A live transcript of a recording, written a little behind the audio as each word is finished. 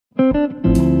Welcome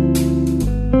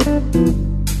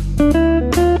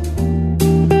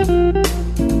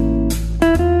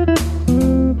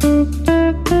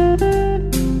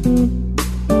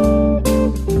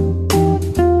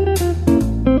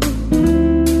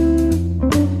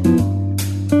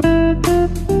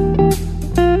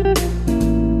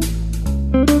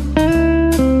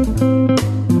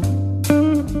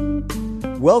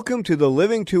to the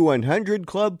Living to 100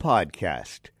 Club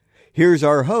podcast. Here's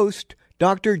our host,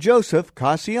 Dr. Joseph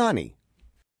Cassiani.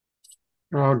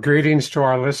 Well, greetings to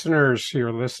our listeners.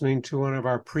 You're listening to one of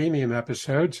our premium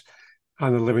episodes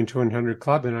on the Living to 100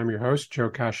 Club, and I'm your host, Joe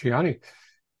Cassiani.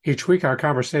 Each week, our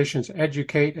conversations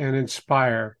educate and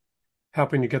inspire,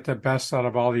 helping to get the best out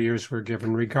of all the years we're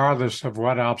given, regardless of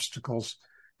what obstacles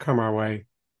come our way.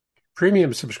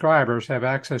 Premium subscribers have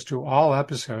access to all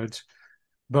episodes,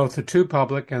 both the 2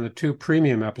 public and the 2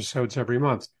 premium episodes every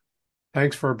month.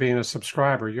 Thanks for being a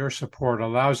subscriber. Your support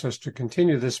allows us to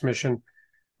continue this mission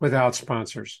without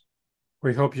sponsors.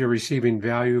 We hope you're receiving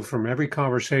value from every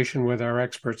conversation with our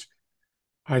experts.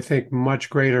 I think much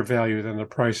greater value than the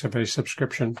price of a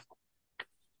subscription.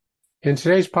 In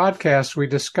today's podcast, we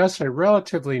discuss a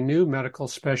relatively new medical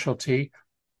specialty,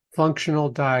 functional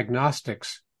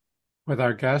diagnostics, with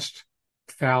our guest,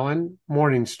 Falyn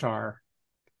Morningstar.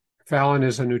 Falyn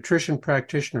is a nutrition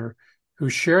practitioner who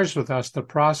shares with us the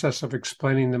process of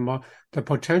explaining the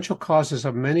potential causes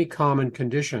of many common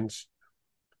conditions,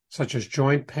 such as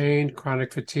joint pain,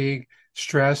 chronic fatigue,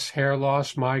 stress, hair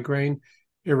loss, migraine,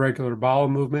 irregular bowel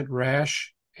movement,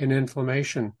 rash, and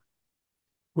inflammation.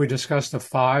 We discuss the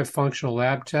 5 functional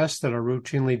lab tests that are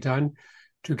routinely done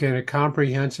to gain a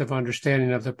comprehensive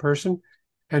understanding of the person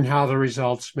and how the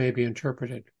results may be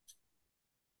interpreted.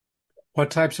 What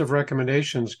types of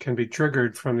recommendations can be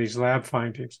triggered from these lab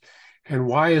findings? And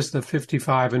why is the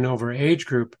 55 and over age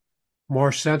group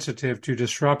more sensitive to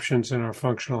disruptions in our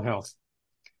functional health?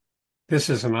 This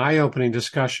is an eye-opening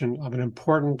discussion of an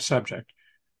important subject.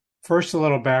 First, a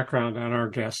little background on our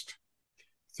guest.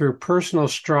 Through personal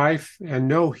strife and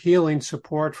no healing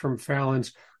support from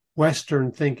Falyn's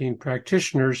Western thinking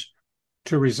practitioners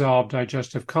to resolve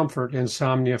digestive comfort,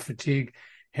 insomnia, fatigue,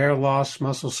 hair loss,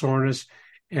 muscle soreness,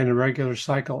 and irregular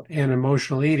cycle and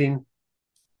emotional eating,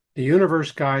 the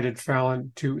universe guided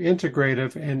Falyn to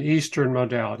integrative and Eastern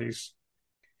modalities.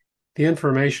 The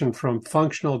information from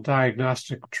functional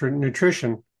diagnostic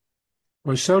nutrition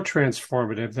was so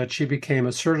transformative that she became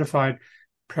a certified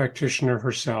practitioner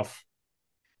herself.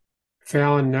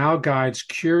 Falyn now guides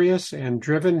curious and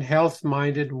driven,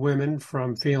 health-minded women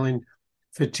from feeling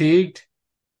fatigued,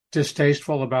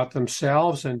 distasteful about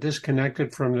themselves, and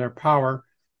disconnected from their power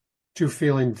to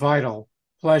feeling vital,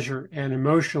 pleasure, and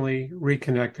emotionally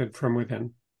reconnected from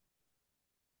within.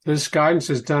 This guidance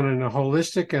is done in a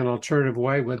holistic and alternative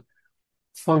way with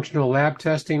functional lab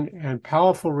testing and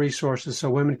powerful resources so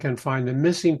women can find the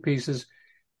missing pieces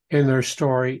in their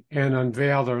story and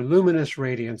unveil their luminous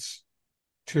radiance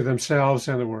to themselves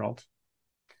and the world.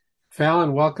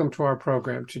 Falyn, welcome to our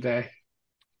program today.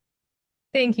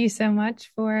 Thank you so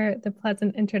much for the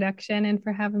pleasant introduction and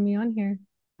for having me on here.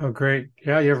 Oh, great.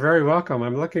 Yeah, you're very welcome.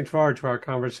 I'm looking forward to our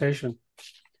conversation.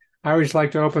 I always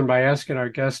like to open by asking our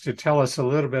guests to tell us a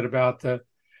little bit about the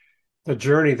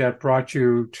journey that brought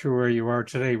you to where you are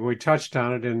today. We touched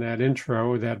on it in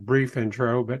that brief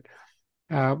intro, but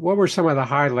what were some of the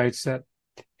highlights that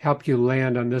helped you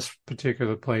land on this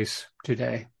particular place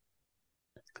today?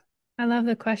 I love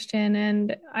the question.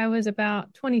 And I was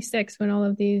about 26 when all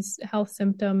of these health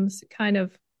symptoms kind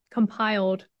of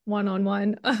compiled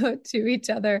one-on-one to each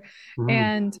other.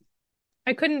 And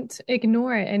I couldn't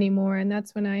ignore it anymore. And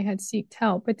that's when I had sought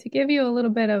help. But to give you a little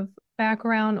bit of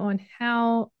background on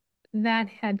how that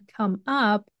had come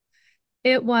up,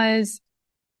 it was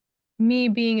me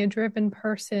being a driven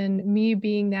person, me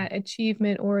being that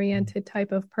achievement-oriented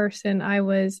type of person. I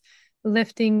was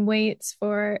lifting weights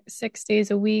for 6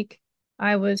 days a week.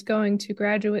 I was going to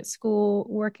graduate school,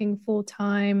 working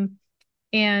full-time.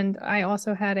 And I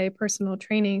also had a personal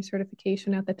training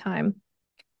certification at the time.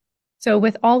 So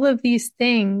with all of these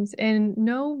things and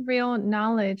no real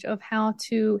knowledge of how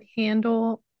to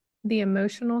handle the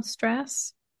emotional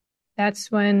stress, that's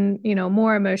when,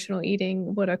 more emotional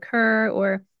eating would occur,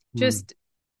 or just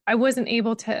I wasn't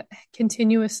able to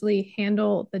continuously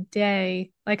handle the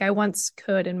day like I once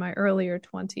could in my earlier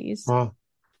 20s. Wow.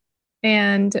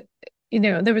 And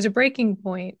there was a breaking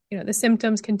point. The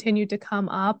symptoms continued to come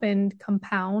up and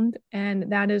compound.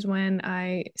 And that is when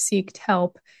I sought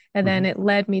help. And then it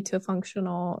led me to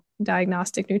functional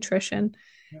diagnostic nutrition.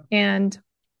 Yeah. And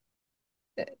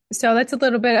so that's a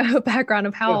little bit of a background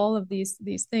of how all of these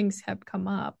things have come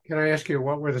up. Can I ask you,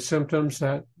 what were the symptoms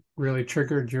that really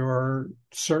triggered your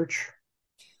search?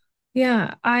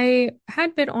 Yeah, I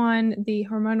had been on the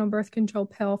hormonal birth control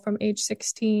pill from age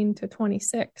 16 to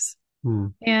 26.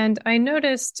 And I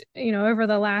noticed, over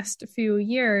the last few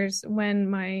years when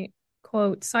my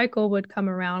quote cycle would come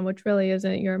around, which really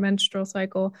isn't your menstrual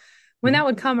cycle, when that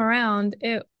would come around,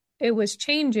 it was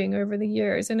changing over the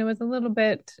years. And it was a little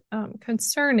bit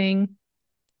concerning.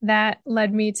 That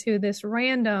led me to this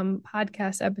random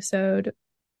podcast episode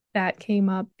that came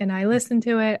up, and I listened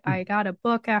to it. I got a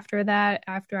book after that.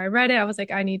 After I read it, I was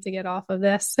like, I need to get off of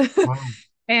this. Wow.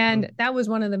 And that was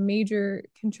one of the major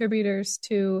contributors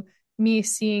to me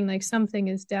seeing like something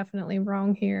is definitely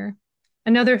wrong here.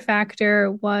 Another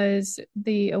factor was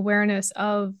the awareness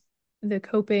of the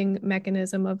coping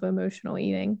mechanism of emotional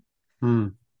eating.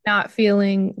 Not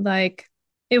feeling like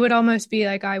it would almost be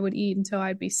like I would eat until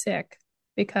I'd be sick,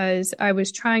 because I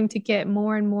was trying to get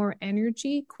more and more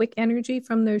energy, quick energy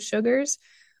from those sugars.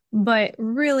 But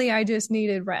really, I just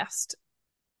needed rest.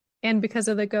 And because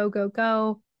of the go, go,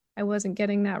 go, I wasn't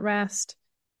getting that rest.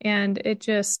 And it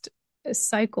just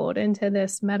cycled into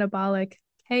this metabolic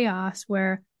chaos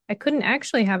where I couldn't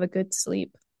actually have a good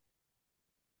sleep.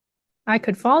 I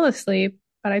could fall asleep,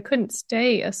 but I couldn't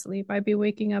stay asleep. I'd be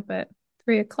waking up at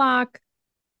 3 o'clock.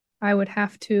 I would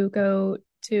have to go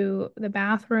to the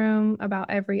bathroom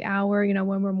about every hour.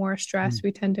 When we're more stressed,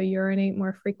 we tend to urinate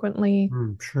more frequently.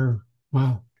 Sure.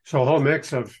 Wow. So a whole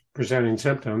mix of presenting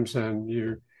symptoms, and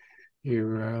you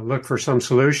look for some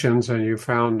solutions, and you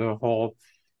found a whole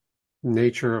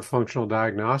nature of functional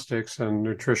diagnostics and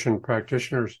nutrition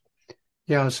practitioners.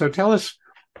 Yeah. So tell us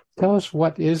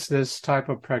what is this type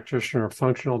of practitioner,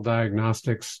 functional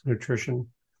diagnostics nutrition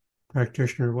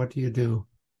practitioner? What do you do?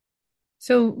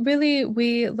 So really,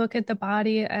 we look at the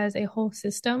body as a whole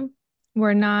system.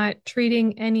 We're not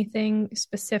treating anything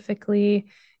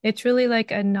specifically. It's really like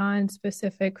a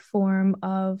non-specific form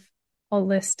of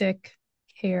holistic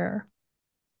care.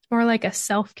 It's more like a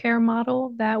self-care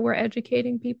model that we're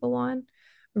educating people on,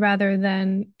 rather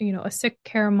than, a sick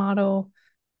care model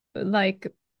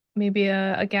like maybe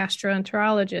a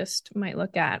gastroenterologist might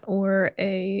look at, or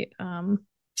a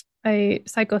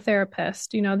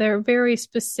psychotherapist. They're very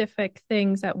specific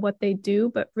things at what they do,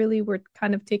 but really we're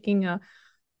kind of taking a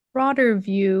broader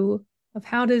view of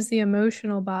how does the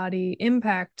emotional body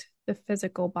impact the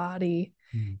physical body,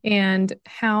 and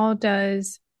how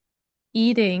does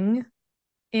eating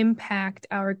impact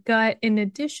our gut in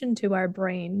addition to our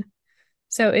brain.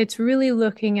 So it's really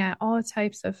looking at all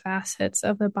types of facets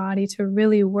of the body to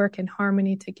really work in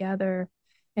harmony together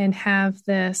and have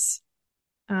this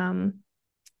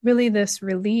really this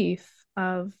relief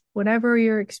of whatever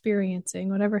you're experiencing,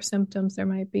 whatever symptoms there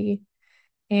might be.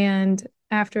 And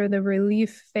after the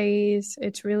relief phase,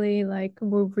 it's really like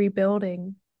we're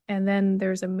rebuilding. And then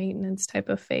there's a maintenance type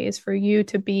of phase for you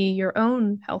to be your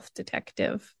own health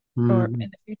detective or in the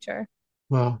future.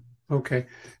 Well, okay.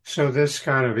 So this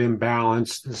kind of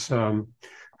imbalance, this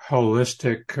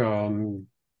holistic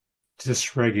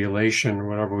dysregulation,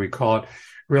 whatever we call it,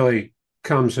 really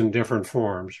comes in different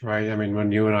forms, right? I mean,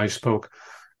 when you and I spoke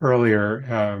earlier,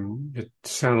 it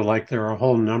sounded like there are a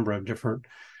whole number of different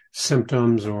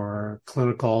symptoms or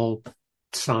clinical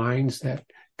signs that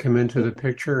come into the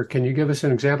picture. Can you give us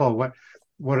an example of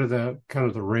what are the kind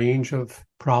of the range of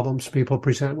problems people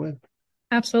present with?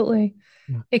 Absolutely.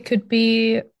 Yeah. It could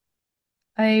be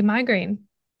a migraine,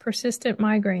 persistent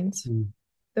migraines.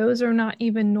 Those are not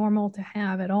even normal to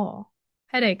have at all.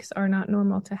 Headaches are not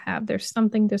normal to have. There's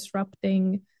something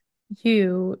disrupting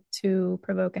you to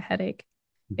provoke a headache.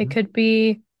 It could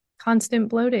be constant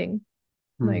bloating.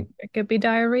 Like it could be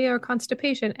diarrhea or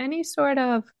constipation, any sort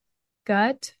of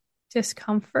gut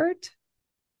discomfort.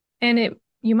 And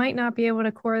you might not be able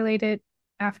to correlate it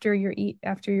after you're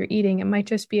eating. It might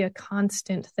just be a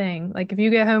constant thing. Like if you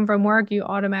get home from work, you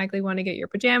automatically want to get your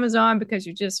pajamas on because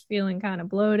you're just feeling kind of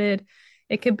bloated.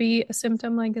 It could be a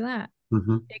symptom like that.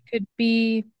 It could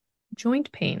be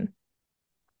joint pain.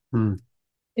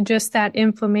 Just that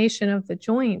inflammation of the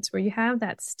joints where you have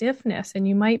that stiffness, and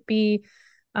you might be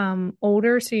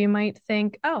older, so you might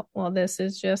think, oh, well, this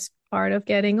is just part of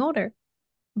getting older.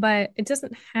 But it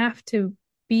doesn't have to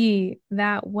be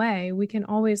that way. We can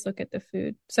always look at the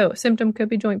food. So a symptom could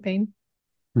be joint pain.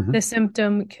 The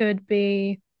symptom could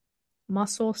be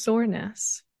muscle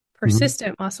soreness,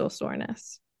 persistent muscle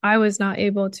soreness. I was not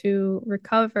able to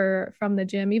recover from the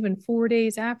gym even 4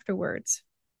 days afterwards.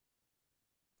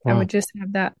 Wow. I would just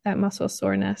have that muscle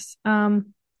soreness.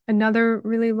 Another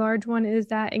really large one is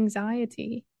that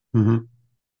anxiety.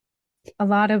 A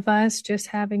lot of us just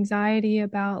have anxiety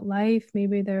about life.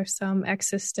 Maybe there's some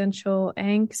existential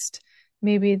angst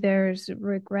Maybe there's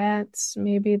regrets.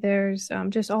 Maybe there's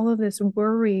just all of this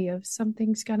worry of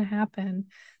something's going to happen.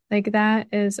 Like that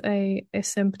is a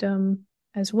symptom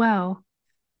as well.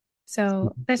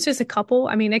 So that's just a couple.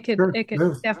 I mean, Sure. it could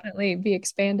Yeah. definitely be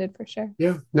expanded for sure.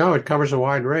 Yeah. No, it covers a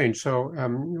wide range. So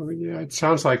yeah, it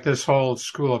sounds like this whole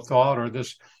school of thought or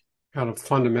this kind of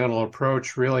fundamental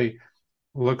approach really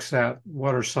looks at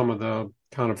what are some of the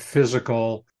kind of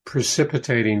physical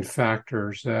precipitating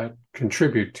factors that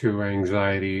contribute to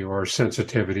anxiety or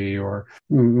sensitivity or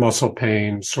muscle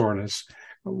pain, soreness.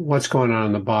 What's going on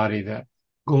in the body that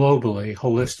globally,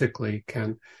 holistically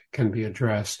can be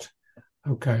addressed.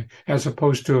 Okay. As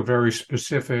opposed to a very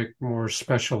specific, more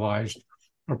specialized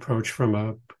approach from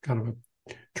a kind of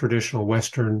a traditional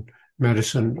Western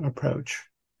medicine approach.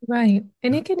 Right.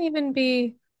 And it can even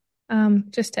be,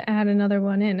 just to add another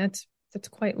one in, that's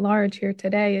quite large here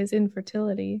today is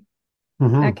infertility.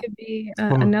 That could be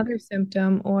another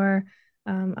symptom or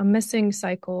a missing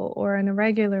cycle or an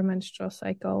irregular menstrual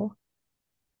cycle.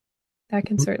 That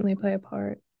can certainly play a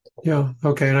part. Yeah.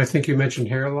 Okay. And I think you mentioned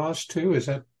hair loss too.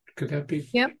 Could that be?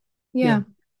 Yep. Yeah.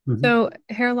 Yeah. So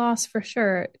hair loss for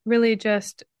sure, really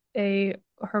just a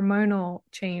hormonal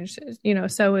change,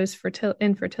 so is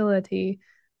infertility.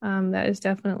 That is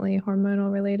definitely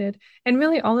hormonal related. And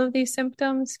really all of these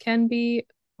symptoms can be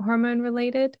hormone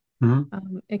related.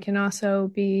 It can also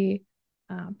be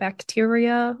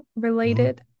bacteria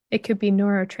related. It could be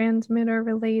neurotransmitter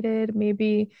related.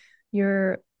 Maybe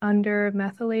you're under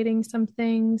methylating some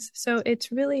things. So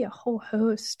it's really a whole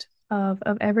host of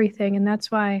everything. And that's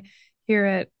why here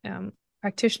at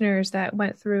practitioners that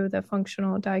went through the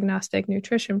functional diagnostic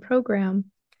nutrition program,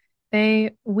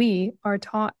 we are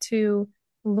taught to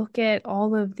look at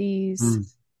all of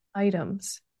these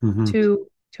items to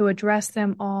address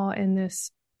them all in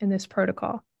this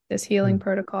protocol, this healing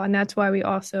protocol. And that's why we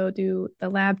also do the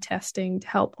lab testing to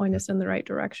help point us in the right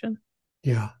direction.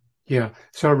 Yeah. Yeah.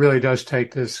 So it really does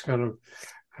take this kind of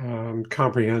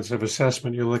comprehensive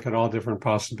assessment. You look at all different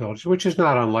possibilities, which is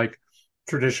not unlike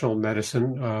traditional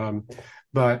medicine.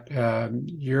 But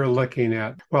you're looking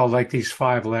at, well, like these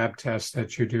 5 lab tests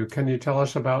that you do. Can you tell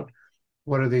us about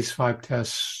what are these 5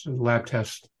 lab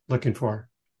tests looking for?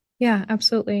 Yeah,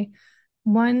 absolutely.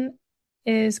 One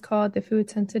is called the food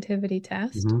sensitivity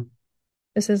test.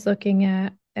 This is looking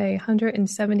at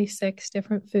 176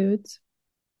 different foods.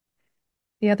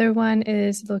 The other one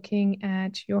is looking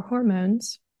at your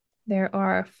hormones. There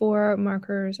are 4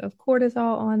 markers of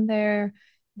cortisol on there.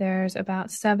 There's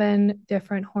about 7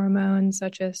 different hormones,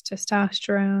 such as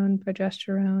testosterone,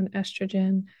 progesterone,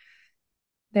 estrogen.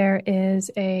 There is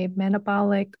a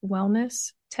metabolic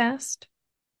wellness test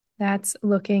that's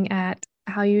looking at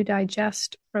how you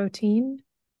digest protein,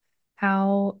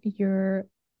 how your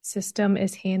system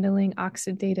is handling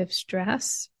oxidative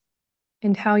stress,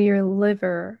 and how your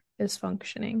liver is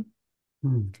functioning.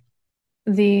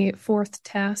 The 4th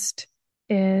test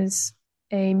is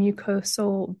a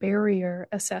mucosal barrier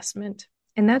assessment.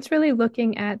 And that's really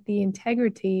looking at the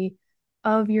integrity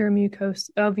of your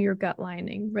of your gut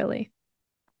lining, really.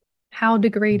 How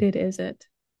degraded is it?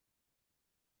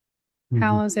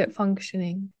 How is it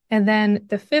functioning? And then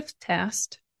the 5th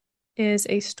test is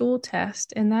a stool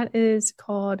test, and that is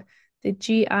called the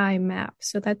GI map.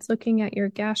 So that's looking at your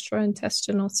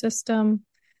gastrointestinal system.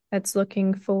 That's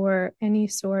looking for any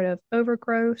sort of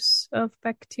overgrowth of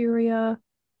bacteria,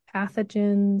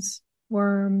 pathogens,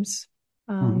 worms.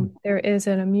 There is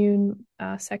an immune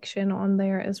section on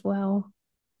there as well.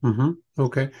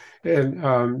 Okay.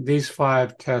 And these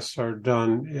 5 tests are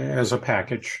done as a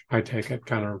package, I take it,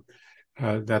 kind of,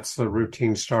 that's the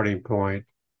routine starting point,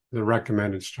 the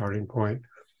recommended starting point.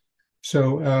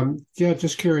 So, yeah,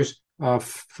 just curious,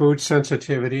 food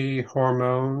sensitivity,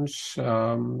 hormones,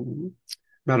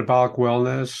 metabolic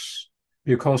wellness,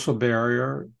 mucosal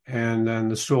barrier, and then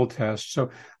the stool test. So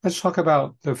let's talk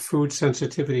about the food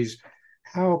sensitivities.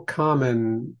 How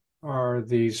common are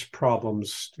these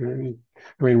problems? I mean,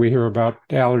 we hear about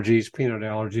allergies, peanut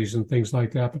allergies, and things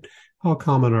like that, but how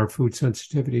common are food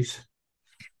sensitivities?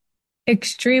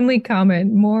 Extremely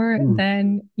common, more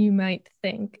than you might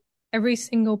think. Every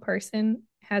single person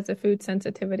has a food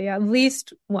sensitivity, at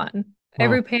least one. Wow.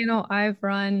 Every panel I've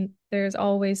run, there's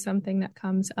always something that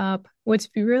comes up. What's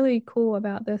really cool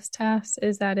about this test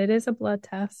is that it is a blood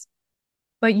test,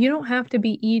 but you don't have to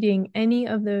be eating any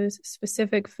of those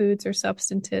specific foods or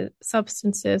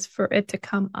substances for it to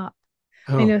come up.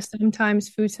 I know sometimes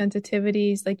food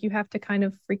sensitivities, like you have to kind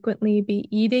of frequently be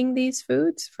eating these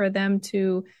foods for them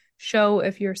to show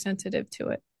if you're sensitive to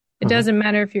it. It doesn't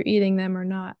matter if you're eating them or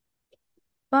not.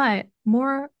 But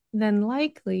more than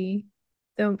likely,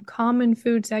 the common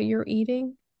foods that you're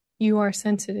eating, you are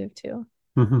sensitive to.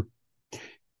 Mm-hmm.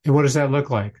 And what does that look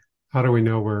like? How do we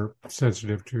know we're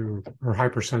sensitive to or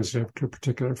hypersensitive to a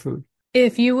particular food?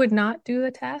 If you would not do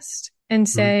the test and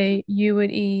Mm-hmm. say you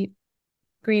would eat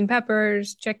green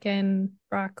peppers, chicken,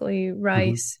 broccoli,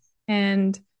 rice,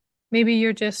 and maybe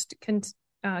you're just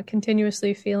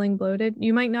continuously feeling bloated,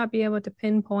 you might not be able to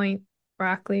pinpoint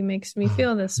broccoli makes me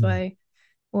feel this way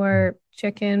or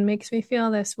chicken makes me feel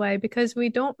this way because we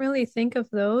don't really think of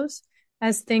those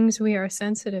as things we are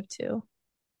sensitive to.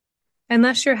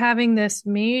 Unless you're having this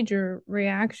major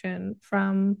reaction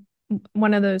from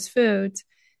one of those foods,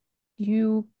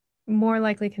 you more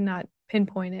likely cannot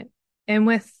pinpoint it. And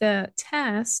with the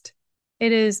test,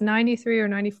 it is 93 or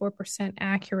 94%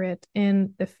 accurate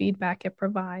in the feedback it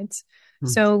provides.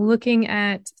 So looking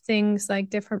at things like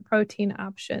different protein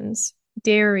options,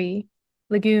 dairy,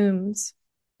 legumes,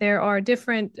 there are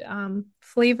different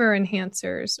flavor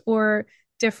enhancers or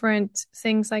different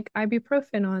things like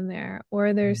ibuprofen on there,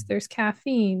 or there's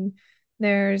caffeine,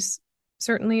 there's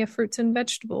certainly a fruits and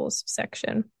vegetables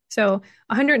section. So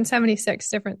 176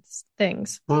 different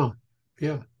things. Wow.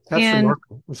 Yeah. That's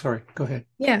remarkable. I'm sorry. Go ahead.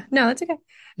 Yeah, no, that's okay.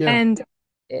 Yeah. And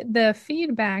the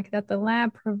feedback that the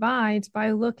lab provides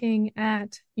by looking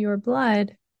at your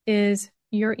blood is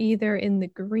you're either in the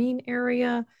green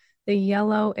area, the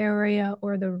yellow area,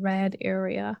 or the red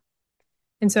area.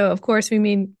 And so, of course, we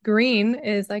mean green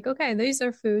is like, okay, these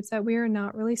are foods that we are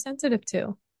not really sensitive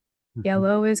to.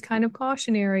 Yellow is kind of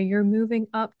cautionary. You're moving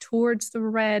up towards the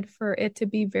red for it to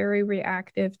be very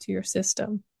reactive to your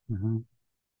system.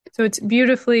 So it's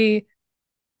beautifully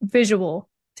visual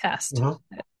test.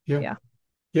 Yeah.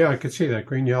 Yeah, I could see that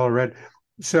green, yellow, red.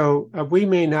 So we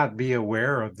may not be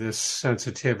aware of this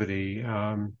sensitivity.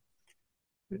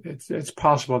 It's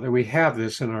possible that we have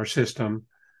this in our system,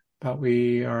 but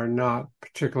we are not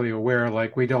particularly aware.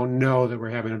 Like we don't know that we're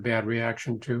having a bad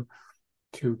reaction to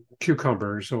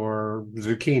cucumbers or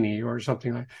zucchini or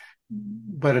something like.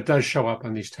 But it does show up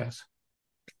on these tests.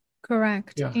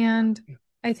 Correct. Yeah. And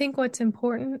I think what's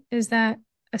important is that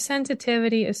a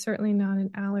sensitivity is certainly not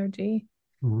an allergy.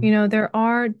 You know, there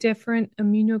are different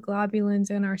immunoglobulins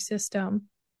in our system.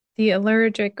 The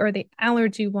allergic or the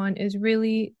allergy one is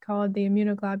really called the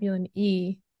immunoglobulin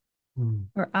E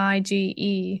or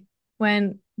IgE,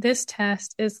 when this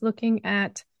test is looking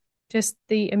at just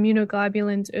the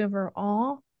immunoglobulins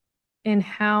overall and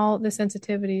how the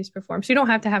sensitivities perform. So you don't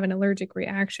have to have an allergic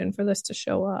reaction for this to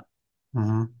show up.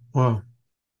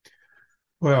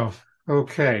 Well,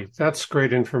 okay. That's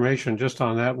great information just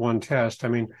on that one test. I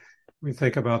mean, we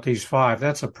think about these 5,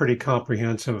 that's a pretty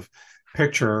comprehensive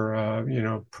picture,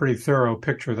 pretty thorough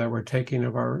picture that we're taking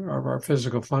of our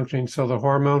physical functioning. So the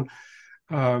hormone,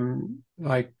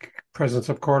 like presence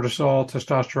of cortisol,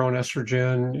 testosterone,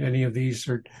 estrogen, any of these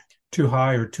are too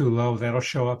high or too low, that'll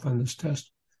show up on this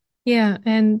test. Yeah,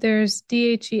 and there's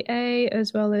DHEA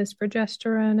as well as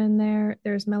progesterone in there.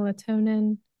 There's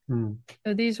melatonin.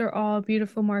 So these are all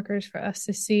beautiful markers for us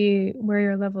to see where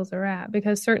your levels are at,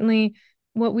 because certainly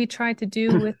what we try to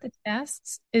do with the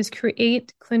tests is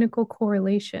create clinical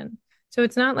correlation. So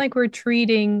it's not like we're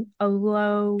treating a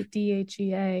low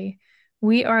DHEA.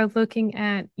 We are looking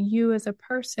at you as a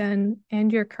person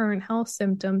and your current health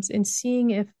symptoms and seeing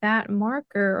if that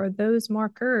marker or those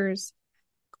markers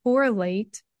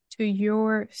correlate to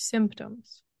your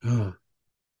symptoms.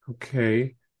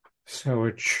 Okay. So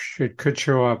it could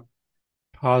show up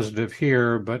positive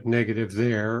here, but negative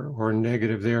there, or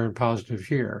negative there and positive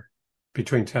here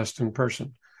between test and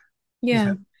person.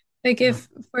 Yeah. Like if,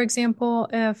 for example,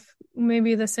 if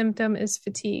maybe the symptom is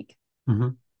fatigue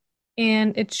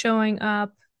and it's showing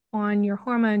up on your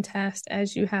hormone test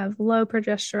as you have low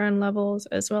progesterone levels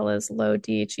as well as low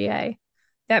DHEA,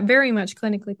 that very much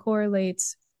clinically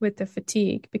correlates with the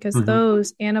fatigue because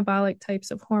those anabolic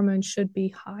types of hormones should be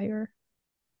higher.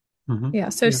 Yeah.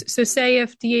 So say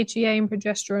if DHEA and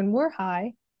progesterone were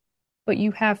high, but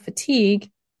you have fatigue,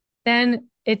 then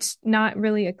it's not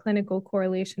really a clinical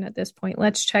correlation at this point.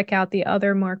 Let's check out the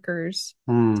other markers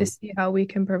to see how we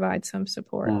can provide some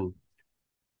support.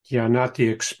 Yeah, not the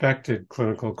expected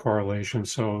clinical correlation.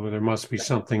 So there must be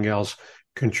something else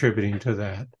contributing to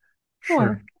that.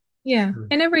 Sure. Yeah. Sure.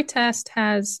 And every test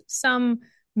has some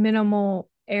minimal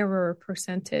error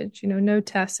percentage. No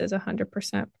test is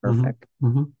 100% perfect.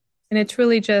 And it's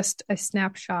really just a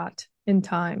snapshot in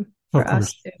time for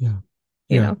us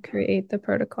to, create the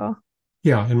protocol.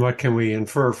 Yeah. And what can we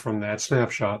infer from that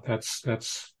snapshot? That's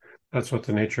what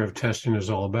the nature of testing is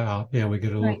all about. Yeah. We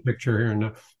get a little picture here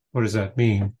and what does that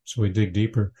mean? So we dig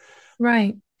deeper.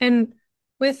 Right. And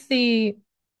with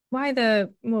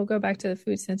we'll go back to the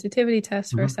food sensitivity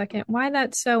test for a second, why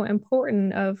that's so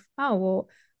important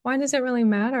why does it really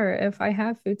matter if I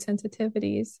have food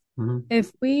sensitivities? Mm-hmm.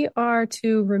 If we are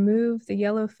to remove the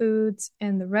yellow foods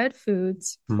and the red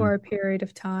foods for a period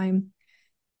of time,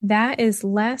 that is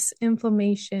less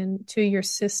inflammation to your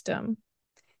system.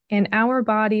 And our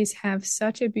bodies have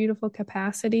such a beautiful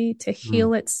capacity to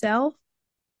heal itself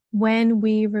when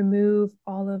we remove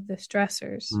all of the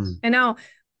stressors. And now,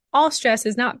 all stress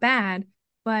is not bad,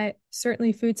 but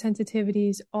certainly food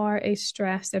sensitivities are a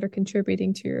stress that are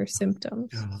contributing to your symptoms.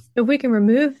 Yeah. If we can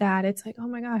remove that, it's like, oh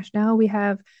my gosh, now we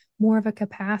have more of a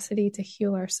capacity to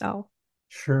heal ourselves.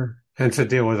 Sure. And to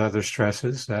deal with other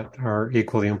stresses that are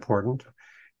equally important.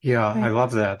 Yeah, Right. I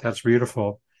love that. That's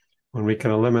beautiful. When we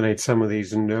can eliminate some of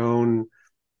these known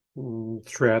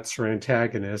threats or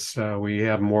antagonists, we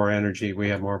have more energy, we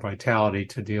have more vitality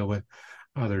to deal with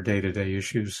other day-to-day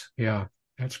issues. Yeah,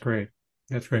 that's great.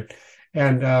 That's great.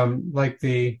 And like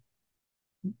the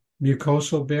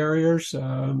mucosal barriers,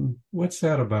 what's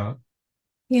that about?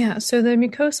 Yeah, so the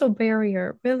mucosal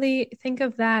barrier, really think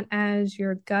of that as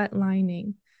your gut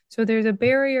lining. So there's a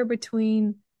barrier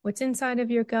between what's inside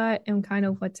of your gut and kind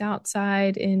of what's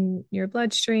outside in your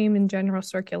bloodstream and general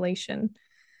circulation.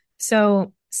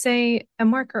 So say a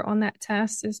marker on that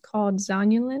test is called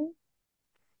zonulin,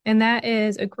 and that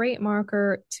is a great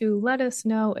marker to let us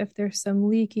know if there's some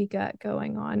leaky gut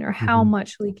going on or how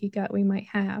much leaky gut we might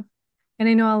have. And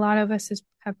I know a lot of us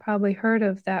have probably heard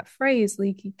of that phrase,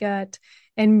 leaky gut.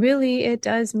 And really, it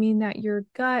does mean that your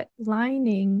gut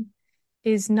lining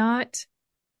is not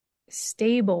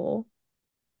stable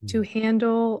to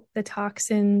handle the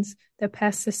toxins, the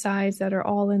pesticides that are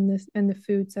all in the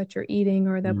foods that you're eating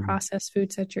or the processed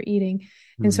foods that you're eating.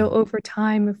 And so over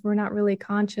time, if we're not really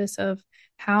conscious of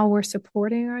how we're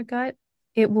supporting our gut,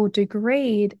 it will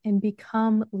degrade and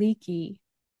become leaky.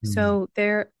 So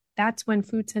that's when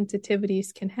food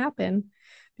sensitivities can happen,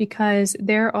 because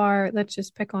there are, let's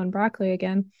just pick on broccoli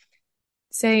again.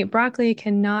 Say broccoli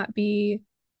cannot be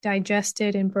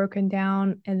digested and broken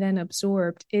down and then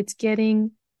absorbed. It's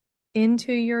getting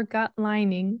into your gut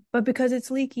lining, but because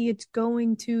it's leaky, it's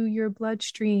going to your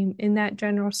bloodstream in that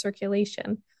general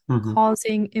circulation,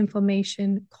 causing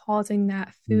inflammation, causing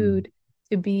that food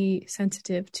to be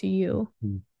sensitive to you.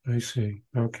 I see.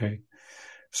 Okay.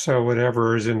 So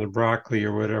whatever is in the broccoli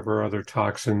or whatever other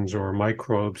toxins or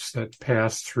microbes that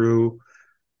pass through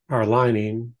our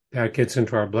lining, that gets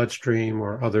into our bloodstream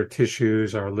or other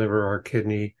tissues, our liver, our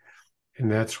kidney,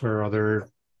 and that's where other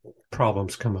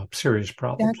problems come up, serious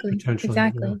problems, potentially.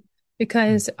 Exactly. Yeah.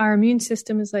 Because our immune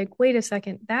system is like, wait a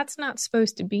second, that's not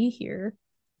supposed to be here.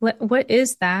 What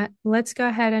is that? Let's go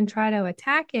ahead and try to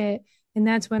attack it. And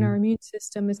that's when our immune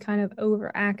system is kind of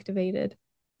overactivated.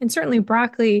 And certainly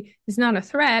broccoli is not a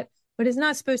threat, but it's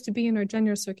not supposed to be in our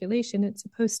general circulation. It's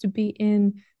supposed to be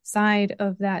inside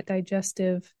of that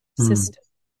digestive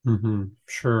system.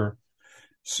 Sure.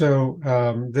 So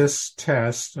this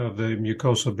test of the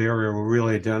mucosal barrier will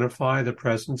really identify the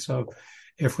presence of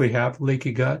if we have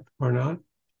leaky gut or not?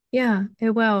 Yeah, it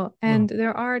will. And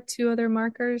there are 2 other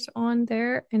markers on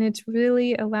there, and it's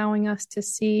really allowing us to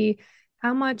see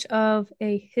how much of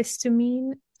a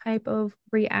histamine type of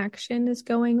reaction is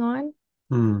going on.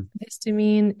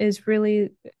 Histamine is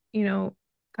really,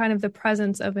 kind of the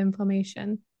presence of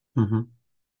inflammation.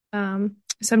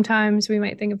 Sometimes we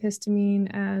might think of histamine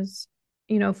as,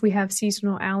 if we have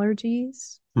seasonal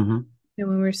allergies, when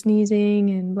we're sneezing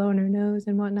and blowing our nose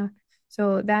and whatnot.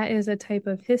 So that is a type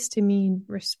of histamine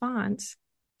response.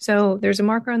 So there's a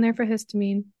marker on there for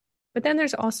histamine, but then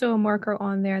there's also a marker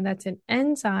on there that's an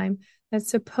enzyme that's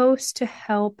supposed to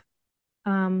help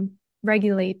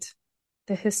regulate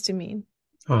the histamine.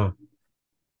 So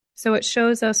it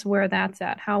shows us where that's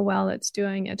at, how well it's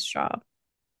doing its job.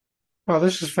 Well,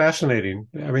 this is fascinating.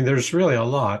 I mean, there's really a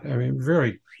lot. I mean,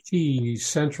 very key,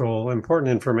 central,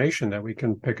 important information that we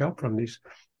can pick up from these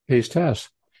tests.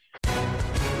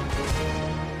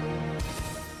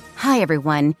 Hi,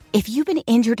 everyone. If you've been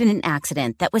injured in an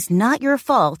accident that was not your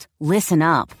fault, listen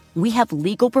up. We have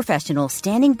legal professionals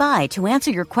standing by to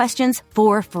answer your questions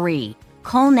for free.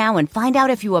 Call now and find out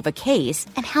if you have a case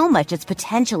and how much it's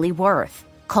potentially worth.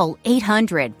 Call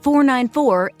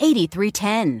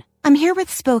 800-494-8310. I'm here with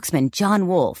spokesman John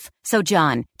Wolf. So,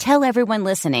 John, tell everyone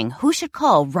listening who should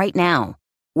call right now.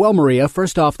 Well, Maria,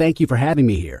 first off, thank you for having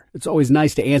me here. It's always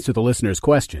nice to answer the listeners'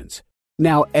 questions.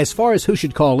 Now, as far as who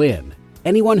should call in,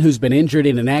 anyone who's been injured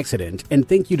in an accident and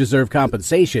think you deserve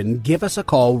compensation, give us a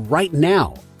call right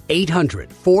now.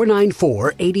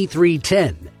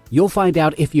 800-494-8310. You'll find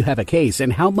out if you have a case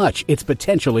and how much it's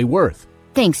potentially worth.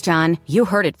 Thanks, John. You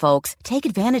heard it, folks. Take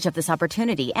advantage of this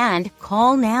opportunity and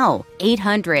call now.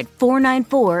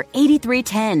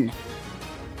 800-494-8310.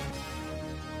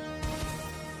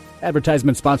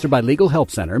 Advertisement sponsored by Legal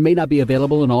Help Center. May not be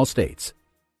available in all states.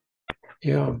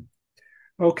 Yeah.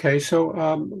 Okay. So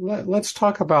let's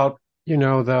talk about,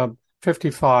 the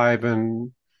 55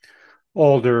 and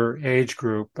older age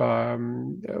group.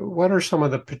 What are some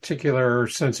of the particular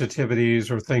sensitivities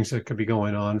or things that could be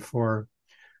going on for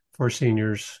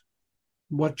seniors?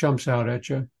 What jumps out at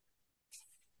you?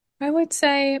 I would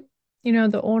say,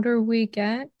 the older we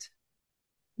get,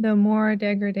 the more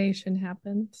degradation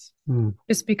happens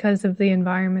just because of the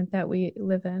environment that we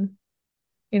live in.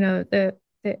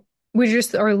 We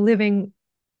just are living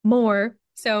more.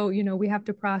 So, we have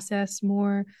to process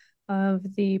more of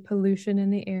the pollution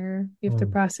in the air. We have to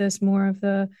process more of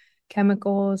the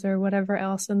chemicals or whatever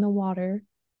else in the water.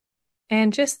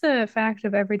 And just the fact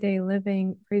of everyday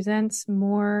living presents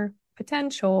more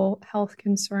potential health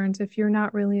concerns if you're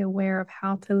not really aware of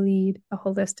how to lead a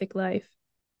holistic life.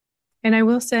 And I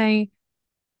will say,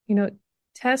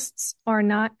 tests are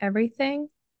not everything.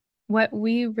 What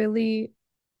we really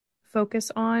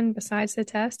focus on besides the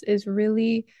test is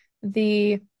really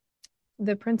the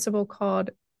principle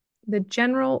called the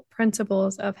general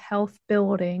principles of health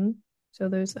building. So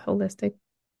those holistic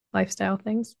lifestyle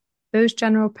things, those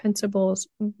general principles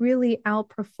really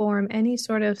outperform any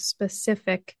sort of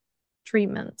specific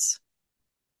treatments.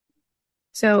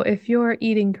 So if you're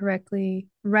eating correctly,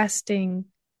 resting,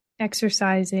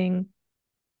 exercising,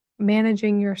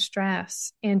 managing your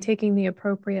stress, and taking the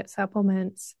appropriate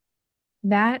supplements,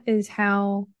 that is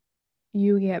how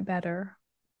you get better.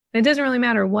 It doesn't really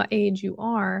matter what age you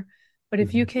are, but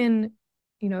if you can,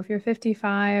 if you're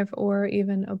 55 or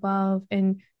even above,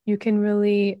 and you can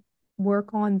really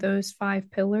work on those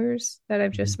 5 pillars that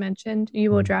I've just mentioned,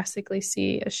 you will drastically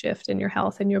see a shift in your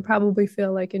health, and you'll probably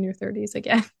feel like in your 30s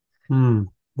again.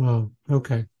 Well,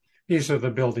 okay. These are the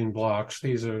building blocks.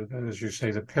 These are, as you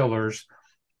say, the pillars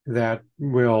that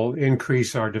will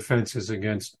increase our defenses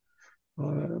against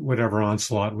whatever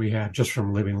onslaught we have just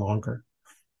from living longer.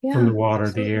 From the water,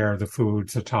 absolutely. The air, the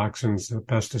foods, the toxins, the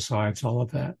pesticides, all of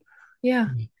that. Yeah.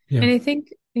 And I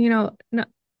think,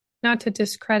 not to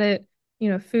discredit,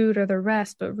 food or the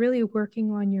rest, but really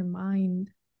working on your mind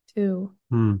too.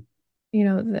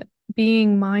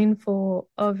 Being mindful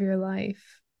of your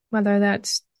life, whether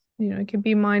that's, it can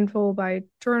be mindful by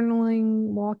journaling,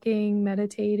 walking,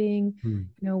 meditating,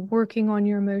 working on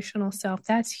your emotional self.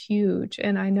 That's huge.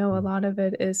 And I know a lot of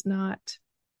it is not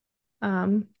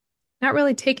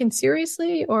really taken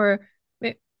seriously, or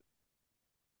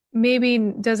maybe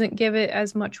doesn't give it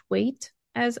as much weight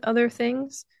as other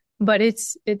things, but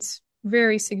it's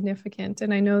very significant.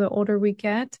 And I know the older we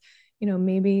get,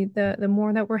 maybe the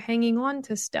more that we're hanging on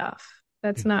to stuff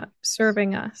that's not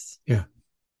serving us.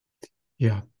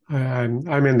 Yeah.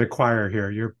 I'm in the choir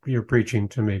here. You're preaching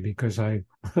to me, because I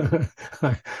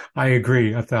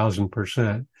agree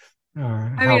 1,000%.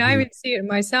 I would see it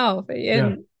myself,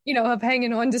 and of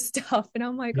hanging on to stuff, and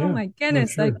I'm like, oh my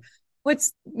goodness, like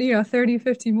what's 30,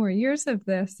 50 more years of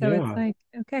this? So it's like,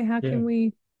 okay, how can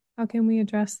we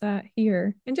address that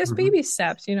here? And just baby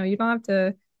steps, you don't have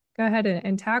to go ahead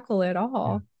and tackle it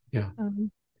all.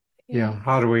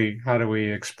 How do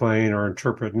we explain or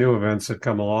interpret new events that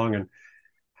come along, and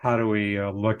how do we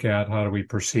how do we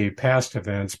perceive past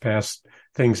events, past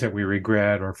things that we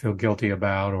regret or feel guilty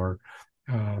about, or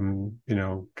kind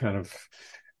of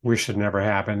wish it never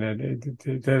happened?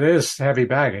 That is heavy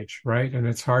baggage, right? And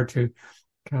it's hard to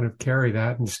kind of carry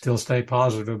that and still stay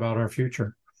positive about our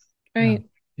future. Right.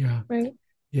 Right.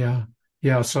 Yeah.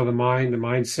 So the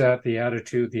mindset, the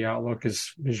attitude, the outlook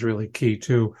is really key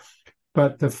too.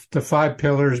 But the 5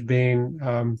 pillars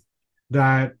being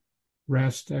diet,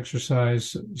 rest,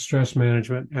 exercise, stress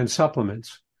management, and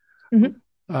supplements.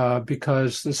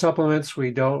 Because the supplements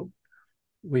we don't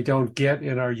get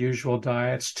in our usual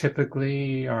diets.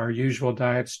 Typically, our usual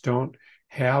diets don't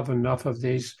have enough of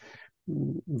these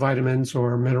vitamins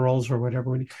or minerals or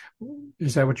whatever we need.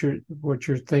 Is that what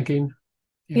you're thinking?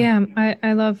 Yeah,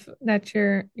 I love that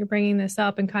you're bringing this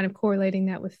up and kind of correlating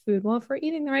that with food. Well, if we're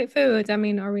eating the right foods, are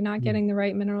we not getting the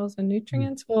right minerals and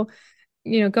nutrients? Well,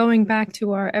 going back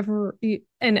to our ever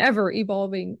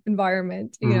evolving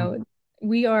environment,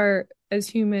 we are, as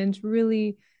humans,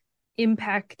 really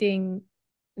impacting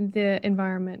the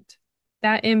environment.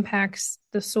 That impacts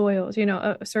the soils.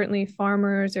 Certainly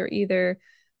farmers are either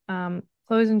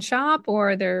closing shop,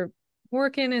 or they're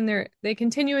working, and they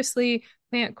continuously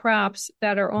plant crops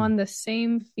that are on the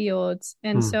same fields.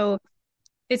 And so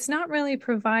it's not really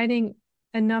providing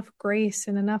enough grace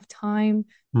and enough time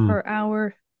for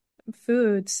our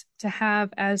foods to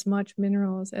have as much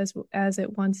minerals as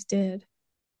it once did.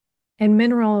 And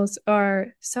minerals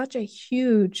are such a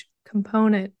huge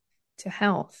component to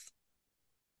health.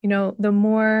 the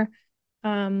more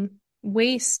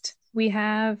waste we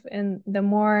have and the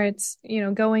more it's,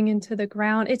 going into the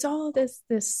ground. It's all this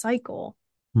cycle,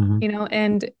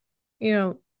 and,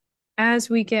 as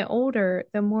we get older,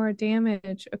 the more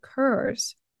damage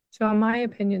occurs. So in my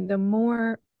opinion, the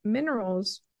more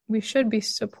minerals we should be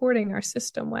supporting our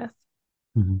system with.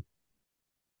 Mm-hmm.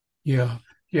 Yeah.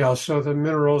 Yeah. So the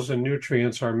minerals and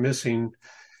nutrients are missing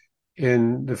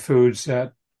in the foods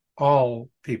that all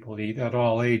people eat at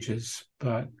all ages.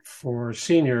 But for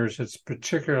seniors, it's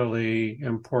particularly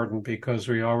important because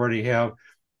we already have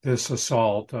this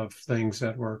assault of things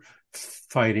that we're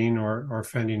fighting or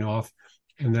fending off.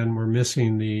 And then we're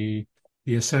missing the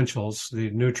essentials, the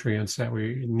nutrients that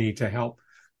we need to help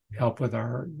with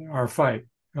our fight,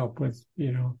 help with,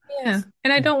 Yeah.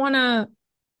 And I don't want to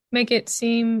make it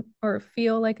seem or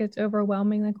feel like it's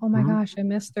overwhelming, like, oh my gosh, I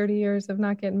missed 30 years of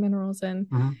not getting minerals in.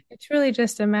 It's really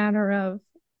just a matter of,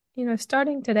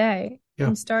 starting today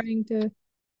and starting to,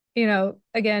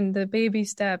 again, the baby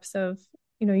steps of,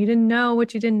 you didn't know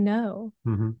what you didn't know.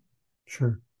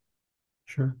 Sure.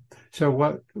 So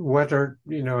what are,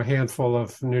 a handful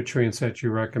of nutrients that you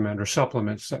recommend or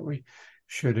supplements that we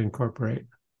should incorporate?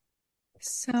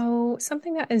 So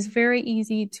something that is very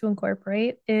easy to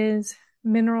incorporate is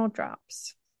mineral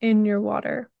drops in your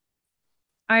water.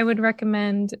 I would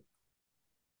recommend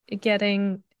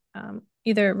getting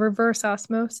either reverse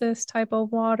osmosis type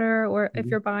of water, or if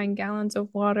you're buying gallons of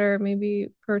water, maybe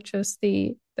purchase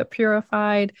the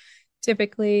purified.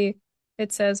 Typically,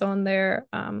 it says on there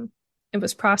it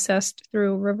was processed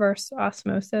through reverse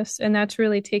osmosis, and that's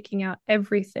really taking out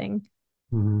everything,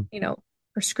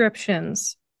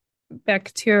 prescriptions,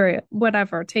 bacteria,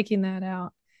 whatever, taking that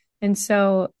out. And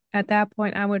so at that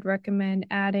point, I would recommend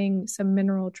adding some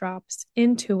mineral drops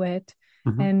into it.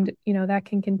 And, that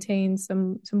can contain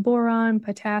some boron,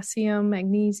 potassium,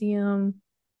 magnesium,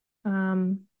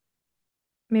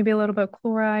 maybe a little bit of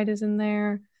chloride is in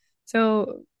there.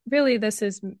 So really, this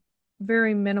is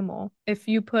very minimal. If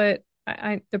you put,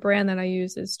 the brand that I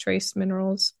use is Trace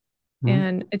Minerals.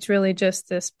 And it's really just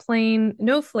this plain,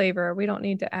 no flavor. We don't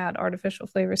need to add artificial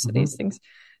flavors to these things.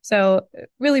 So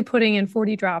really putting in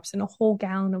 40 drops in a whole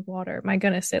gallon of water. My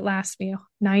goodness, it lasts me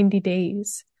 90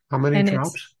 days. How many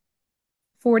drops?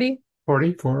 40.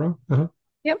 40? 40? Uh-huh.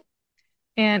 Yep.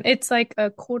 And it's like a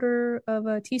quarter of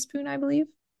a teaspoon, I believe.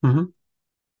 In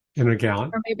a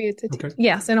gallon? Or maybe it's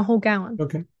yes, in a whole gallon.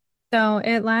 Okay. So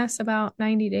it lasts about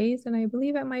 90 days, and I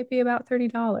believe it might be about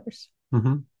 $30.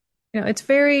 It's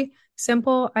very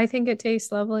simple. I think it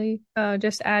tastes lovely.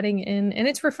 Just adding in, and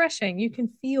it's refreshing. You can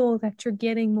feel that you're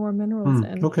getting more minerals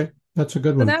in. Okay, that's a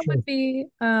good one. So that would be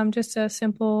just a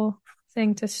simple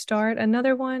thing to start.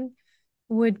 Another one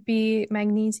would be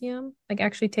magnesium, like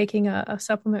actually taking a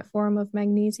supplement form of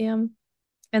magnesium.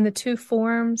 And the two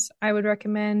forms I would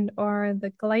recommend are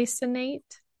the glycinate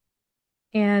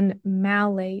and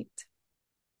malate.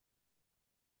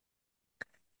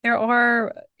 There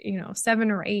are,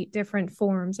 7 or 8 different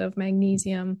forms of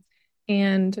magnesium,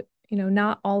 and,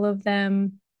 not all of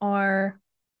them are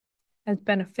as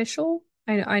beneficial.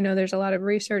 I know there's a lot of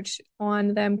research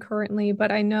on them currently,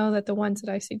 but I know that the ones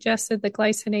that I suggested, the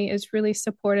glycinate is really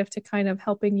supportive to kind of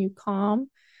helping you calm,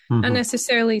 not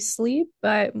necessarily sleep,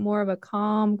 but more of a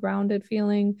calm, grounded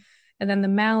feeling. And then the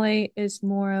malate is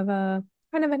more of a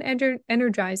kind of an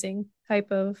energizing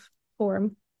type of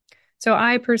form. So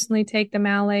I personally take the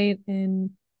malate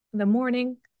in the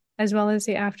morning as well as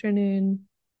the afternoon,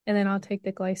 and then I'll take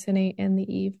the glycinate in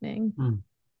the evening.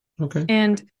 Okay.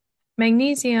 And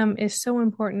magnesium is so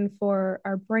important for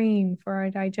our brain, for our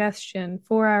digestion,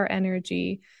 for our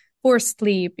energy, for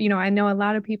sleep. I know a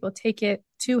lot of people take it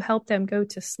to help them go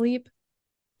to sleep.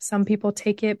 Some people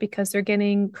take it because they're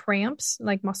getting cramps,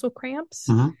 like muscle cramps.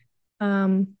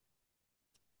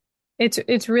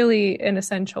 It's really an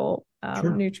essential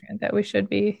nutrient that we should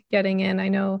be getting in. I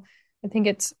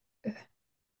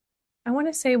want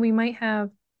to say we might have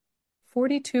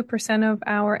 42% of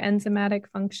our enzymatic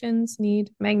functions need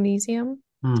magnesium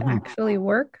to actually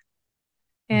work.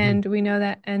 And we know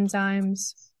that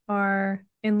enzymes are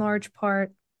in large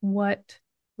part what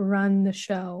run the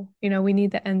show. We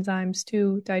need the enzymes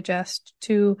to digest,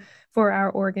 for our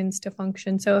organs to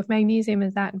function. So if magnesium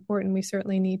is that important, we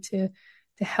certainly need to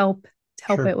help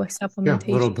it with supplementation.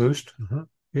 Yeah, a little boost.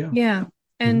 Yeah.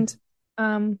 And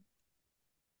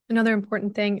another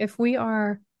important thing, if we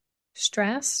are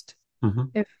stressed,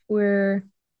 if we're,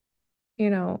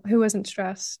 who isn't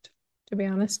stressed, to be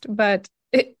honest, but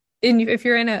if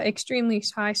you're in an extremely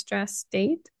high stress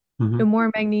state, the more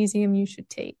magnesium you should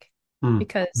take,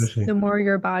 because the more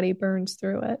your body burns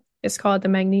through it. It's called the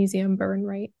magnesium burn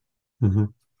rate.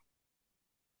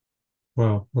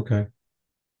 Wow. Okay.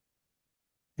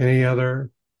 Any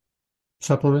other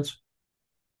supplements?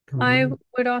 I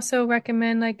would also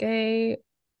recommend like a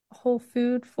whole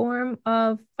food form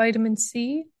of vitamin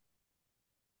C.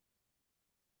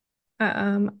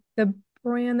 The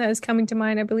brand that is coming to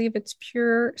mind, I believe it's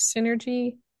Pure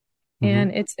Synergy,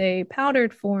 and it's a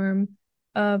powdered form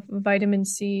of vitamin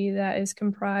C that is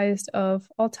comprised of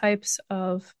all types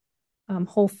of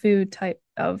whole food type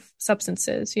of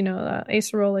substances,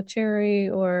 acerola cherry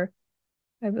or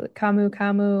I believe camu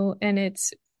camu, and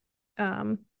it's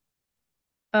um,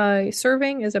 a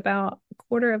serving is about a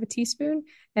quarter of a teaspoon,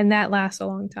 and that lasts a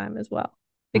long time as well.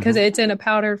 Because it's in a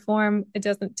powdered form, it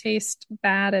doesn't taste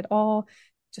bad at all.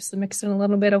 Just mix in a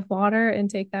little bit of water and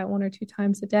take that 1 or 2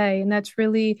 times a day. And that's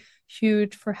really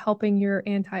huge for helping your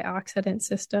antioxidant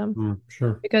system.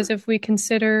 Sure. Because if we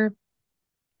consider,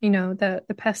 the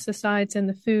pesticides in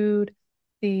the food,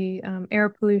 the air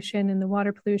pollution and the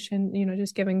water pollution,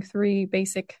 just giving 3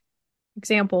 basic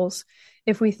examples,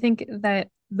 if we think that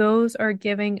those are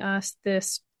giving us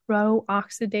this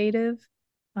pro-oxidative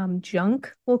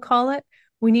junk, we'll call it,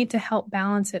 we need to help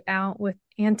balance it out with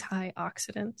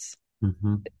antioxidants.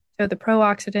 So the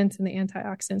pro-oxidants and the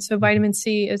antioxidants. So vitamin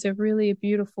C is a really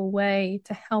beautiful way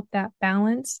to help that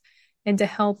balance and to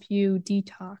help you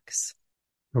detox.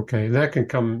 Okay. That can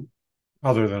come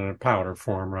other than a powder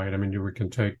form, right? I mean, we can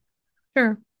take.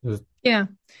 Sure. Yeah.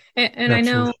 And I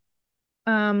know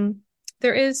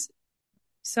there is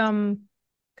some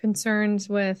concerns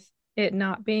with it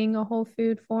not being a whole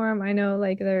food form. I know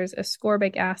like there's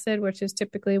ascorbic acid, which is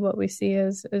typically what we see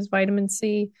as vitamin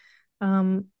C.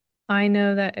 I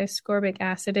know that ascorbic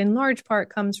acid in large part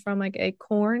comes from like a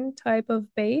corn type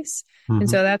of base. And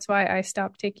so that's why I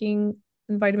stopped taking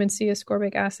vitamin C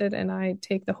ascorbic acid and I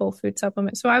take the whole food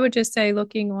supplement. So I would just say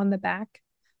looking on the back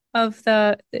of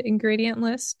the ingredient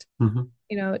list,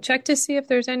 check to see if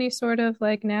there's any sort of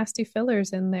like nasty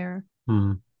fillers in there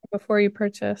before you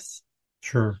purchase.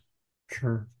 Sure.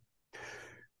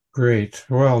 Great.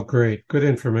 Well, great. Good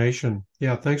information.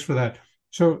 Yeah, thanks for that.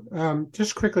 So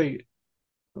just quickly,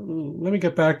 let me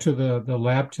get back to the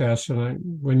lab tests. And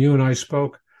when you and I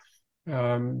spoke,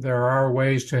 there are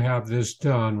ways to have this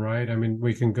done, right? I mean,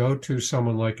 we can go to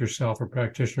someone like yourself, a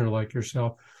practitioner like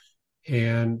yourself,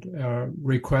 and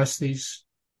request these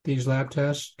lab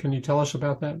tests. Can you tell us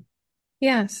about that?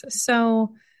 Yes.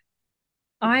 So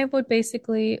I would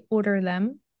basically order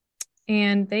them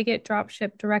and they get drop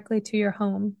shipped directly to your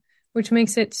home, which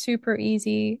makes it super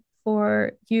easy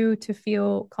for you to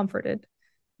feel comforted.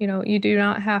 You do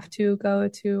not have to go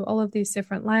to all of these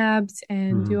different labs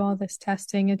and do all this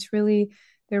testing. It's really,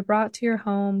 they're brought to your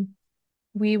home.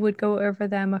 We would go over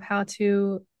them of how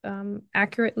to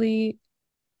accurately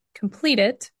complete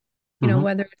it,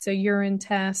 whether it's a urine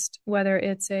test, whether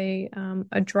it's a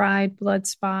dried blood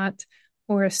spot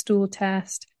or a stool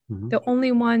test. The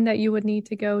only one that you would need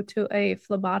to go to a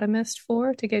phlebotomist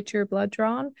for to get your blood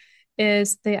drawn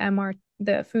is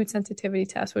the food sensitivity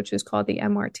test, which is called the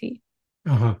MRT.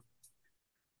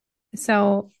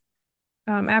 So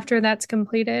after that's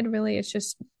completed, really it's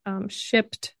just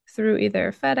shipped through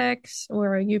either FedEx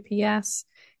or a UPS.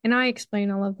 And I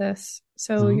explain all of this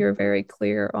so you're very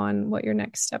clear on what your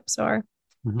next steps are.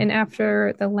 And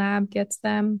after the lab gets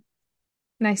them,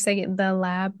 and I say the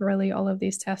lab, really all of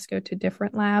these tests go to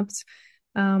different labs,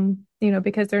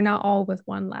 because they're not all with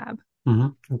one lab.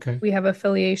 Okay. We have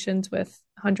affiliations with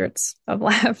hundreds of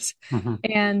labs.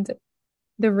 And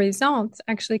the results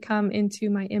actually come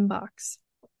into my inbox.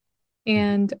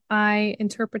 And I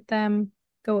interpret them,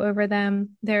 go over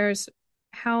them. There's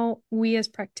how we as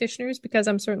practitioners, because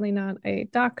I'm certainly not a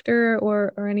doctor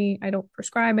or I don't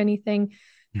prescribe anything,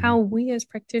 how we as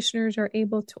practitioners are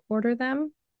able to order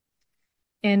them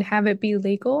and have it be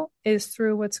legal is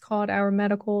through what's called our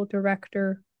medical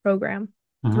director program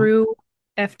through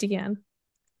FDN,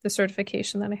 the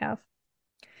certification that I have.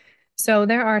 So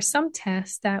there are some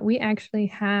tests that we actually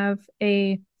have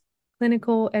a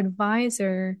clinical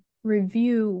advisor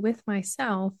review with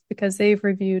myself because they've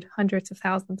reviewed hundreds of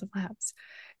thousands of labs.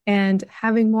 And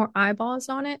having more eyeballs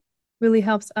on it really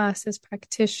helps us as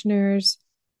practitioners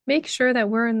make sure that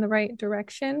we're in the right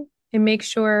direction and make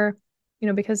sure,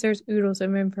 because there's oodles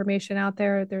of information out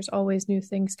there, there's always new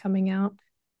things coming out,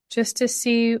 just to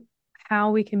see how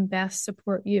we can best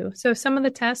support you. So some of the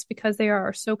tests, because they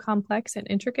are so complex and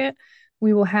intricate,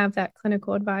 we will have that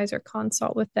clinical advisor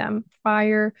consult with them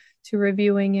prior to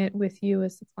reviewing it with you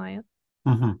as the client.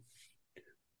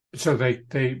 So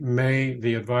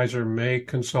the advisor may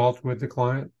consult with the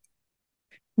client?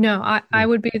 No, I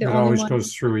would be the only one. It always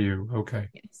goes through you. Okay.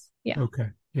 Yes. Yeah. Okay.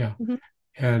 Yeah.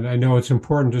 And I know it's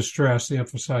important to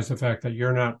emphasize the fact that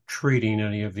you're not treating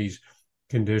any of these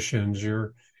conditions.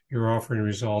 You're offering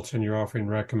results and you're offering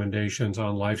recommendations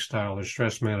on lifestyle or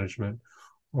stress management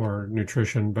or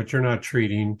nutrition, but you're not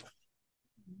treating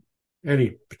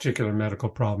any particular medical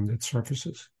problem that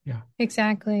surfaces. Yeah.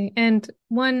 Exactly. And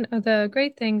one of the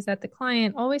great things that the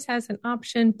client always has an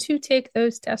option to take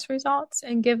those test results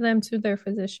and give them to their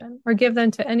physician or give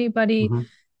them to anybody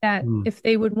that if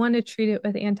they would want to treat it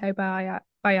with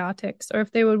antibiotics or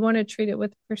if they would want to treat it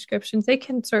with prescriptions, they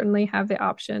can certainly have the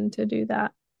option to do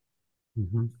that.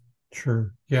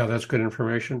 Sure. Yeah, that's good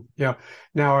information. Yeah.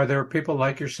 Now, are there people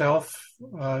like yourself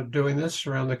doing this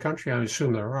around the country? I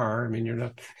assume there are. I mean, you're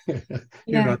not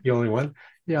you're not the only one.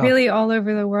 Yeah. Really all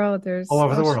over the world. There's all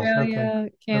over Australia, the world.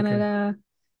 Okay. Canada. Okay.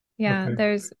 Yeah,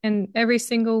 there's, and every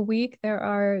single week there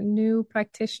are new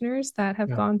practitioners that have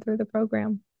gone through the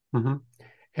program.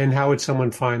 And how would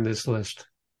someone find this list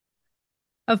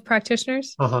of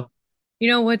practitioners? You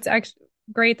know, what's actually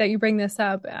great that you bring this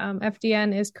up.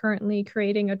 FDN is currently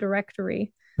creating a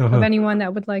directory of anyone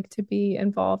that would like to be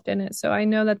involved in it. So I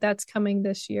know that that's coming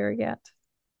this year yet.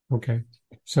 Okay.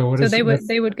 So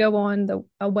they would go on the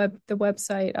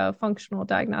website of Functional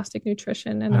Diagnostic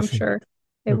Nutrition, and I'm sure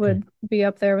it would be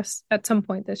up there at some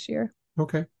point this year.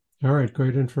 Okay. All right.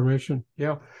 Great information.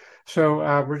 Yeah. So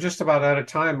we're just about out of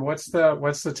time. What's the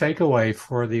takeaway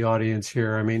for the audience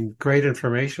here? I mean, great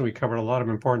information. We covered a lot of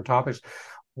important topics.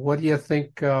 What do you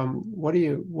think? What do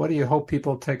you hope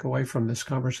people take away from this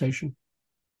conversation?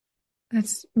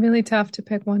 That's really tough to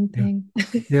pick one thing.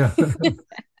 Yeah.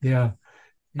 Yeah.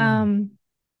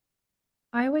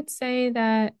 I would say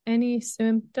that any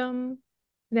symptom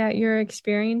that you're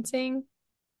experiencing,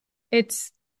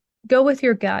 go with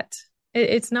your gut.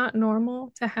 It's not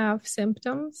normal to have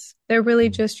symptoms. They're really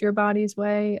just your body's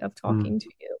way of talking to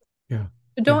you. Yeah.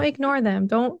 But don't ignore them.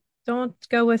 Don't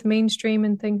go with mainstream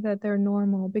and think that they're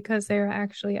normal because they're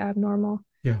actually abnormal.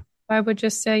 Yeah. I would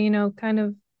just say, kind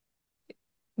of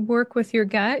work with your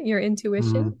gut, your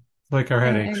intuition. Like our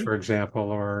headaches, for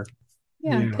example, or.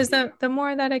 Yeah. Because the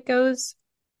more that it goes,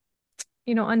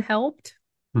 unhelped,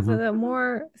 the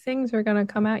more things are going to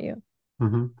come at you.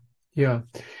 Yeah.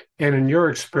 And in your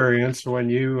experience, when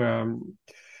you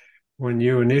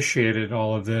initiated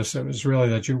all of this, it was really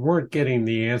that you weren't getting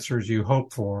the answers you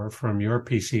hoped for from your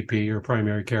PCP, your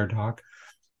primary care doc.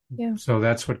 Yeah. So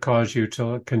that's what caused you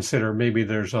to consider maybe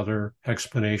there's other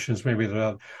explanations, maybe there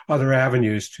are other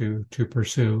avenues to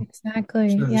pursue.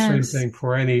 Exactly. So the same thing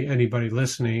for anybody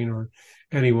listening or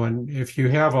anyone. If you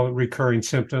have recurring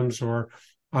symptoms or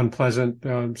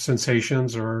unpleasant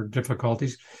sensations or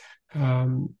difficulties,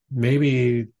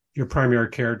 maybe your primary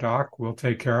care doc will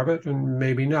take care of it, and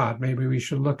maybe not. Maybe we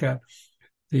should look at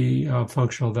the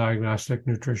Functional Diagnostic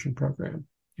Nutrition Program.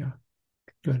 Yeah.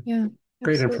 Good. Yeah.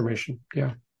 Great information.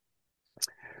 Yeah.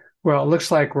 Well, it looks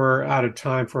like we're out of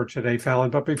time for today, Falyn.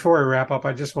 But before we wrap up,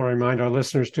 I just want to remind our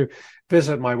listeners to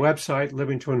visit my website,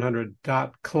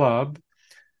 living200.club,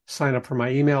 sign up for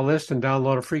my email list, and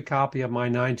download a free copy of my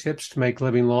 9 tips to make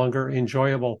living longer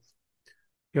enjoyable.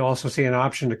 You'll also see an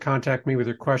option to contact me with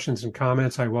your questions and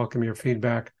comments. I welcome your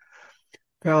feedback.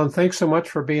 Falyn, thanks so much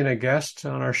for being a guest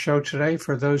on our show today.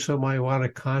 For those who might want to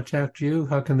contact you,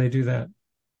 how can they do that?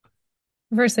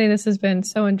 Firstly, this has been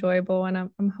so enjoyable, and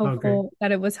I'm hopeful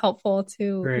that it was helpful to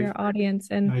your audience.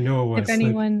 And I know it was.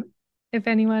 If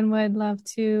anyone would love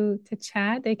to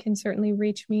chat, they can certainly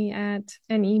reach me at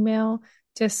an email,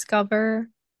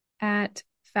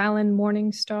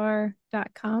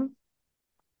 discover@FalynMorningstar.com.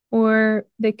 Or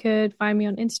they could find me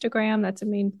on Instagram. That's a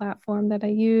main platform that I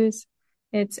use.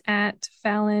 It's at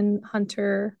Falyn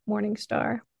Hunter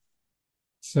Morningstar.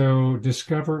 So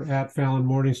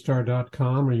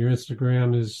discover@FalynMorningstar.com, or your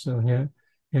Instagram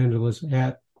handle is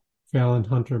at Falyn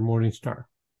Hunter Morningstar.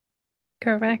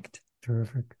 Correct.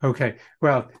 Terrific. Okay.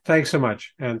 Well, thanks so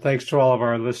much. And thanks to all of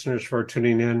our listeners for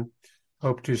tuning in.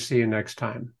 Hope to see you next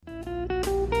time.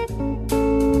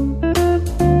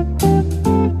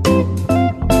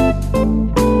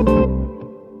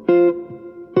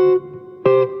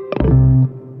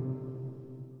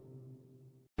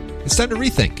 It's time to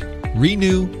rethink,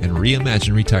 renew, and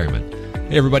reimagine retirement.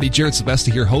 Hey everybody, Jared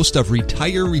Sylvester here, host of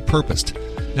Retire Repurposed.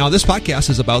 Now this podcast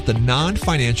is about the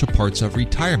non-financial parts of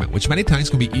retirement, which many times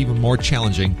can be even more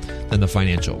challenging than the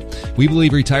financial. We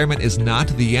believe retirement is not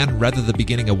the end, rather the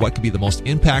beginning of what could be the most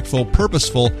impactful,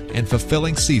 purposeful, and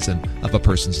fulfilling season of a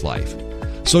person's life.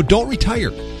 So don't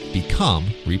retire, become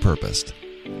repurposed.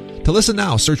 To listen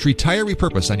now, search Retire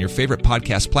Repurposed on your favorite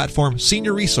podcast platform,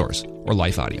 Senior Resource, or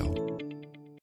Life Audio.